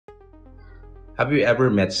Have you ever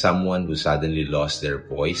met someone who suddenly lost their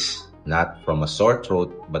voice? Not from a sore throat,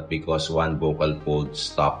 but because one vocal fold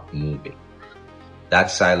stopped moving. That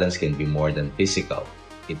silence can be more than physical.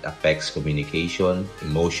 It affects communication,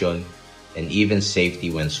 emotion, and even safety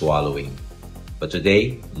when swallowing. But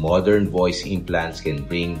today, modern voice implants can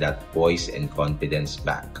bring that voice and confidence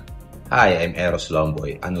back. Hi, I'm Eros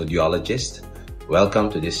Lomboy, an audiologist. Welcome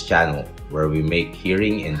to this channel where we make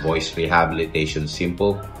hearing and voice rehabilitation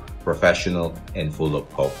simple, professional, and full of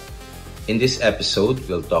hope. In this episode,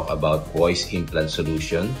 we'll talk about voice implant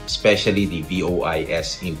solution, especially the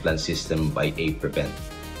VOIS implant system by APrevent,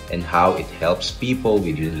 and how it helps people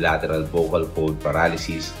with unilateral vocal fold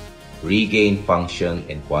paralysis regain function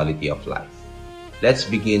and quality of life. Let's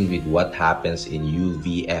begin with what happens in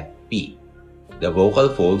UVFP. The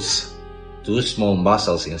vocal folds, two small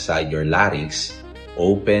muscles inside your larynx,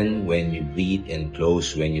 open when you breathe and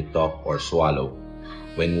close when you talk or swallow.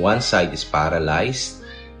 When one side is paralyzed,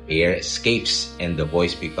 air escapes and the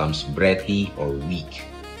voice becomes breathy or weak.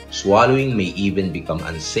 Swallowing may even become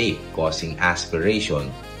unsafe, causing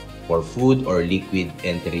aspiration for food or liquid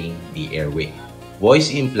entering the airway.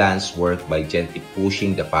 Voice implants work by gently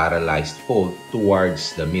pushing the paralyzed fold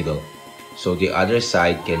towards the middle, so the other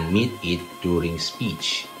side can meet it during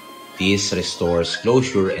speech. This restores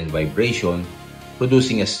closure and vibration,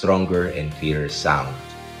 producing a stronger and clearer sound.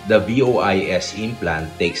 The VOIS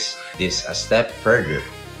implant takes this a step further.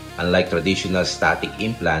 Unlike traditional static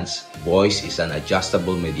implants, VOIS is an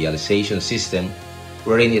adjustable medialization system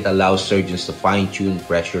wherein it allows surgeons to fine-tune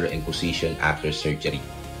pressure and position after surgery.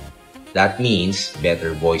 That means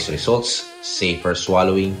better voice results, safer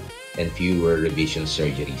swallowing, and fewer revision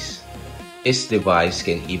surgeries. This device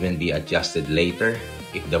can even be adjusted later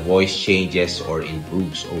if the voice changes or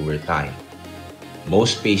improves over time.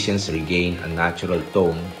 Most patients regain a natural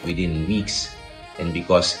tone within weeks, and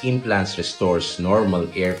because implants restores normal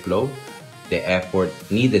airflow, the effort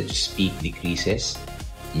needed to speak decreases,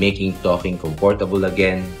 making talking comfortable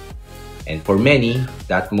again. And for many,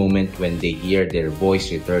 that moment when they hear their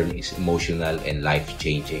voice return is emotional and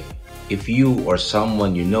life-changing. If you or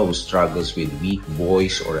someone you know struggles with weak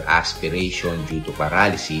voice or aspiration due to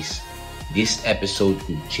paralysis, this episode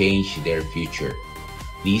could change their future.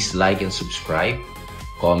 Please like and subscribe.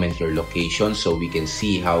 Comment your location so we can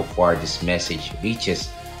see how far this message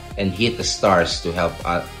reaches, and hit the stars to help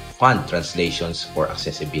fund translations for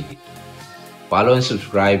accessibility. Follow and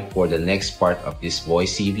subscribe for the next part of this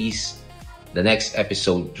voice series. The next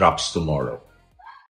episode drops tomorrow.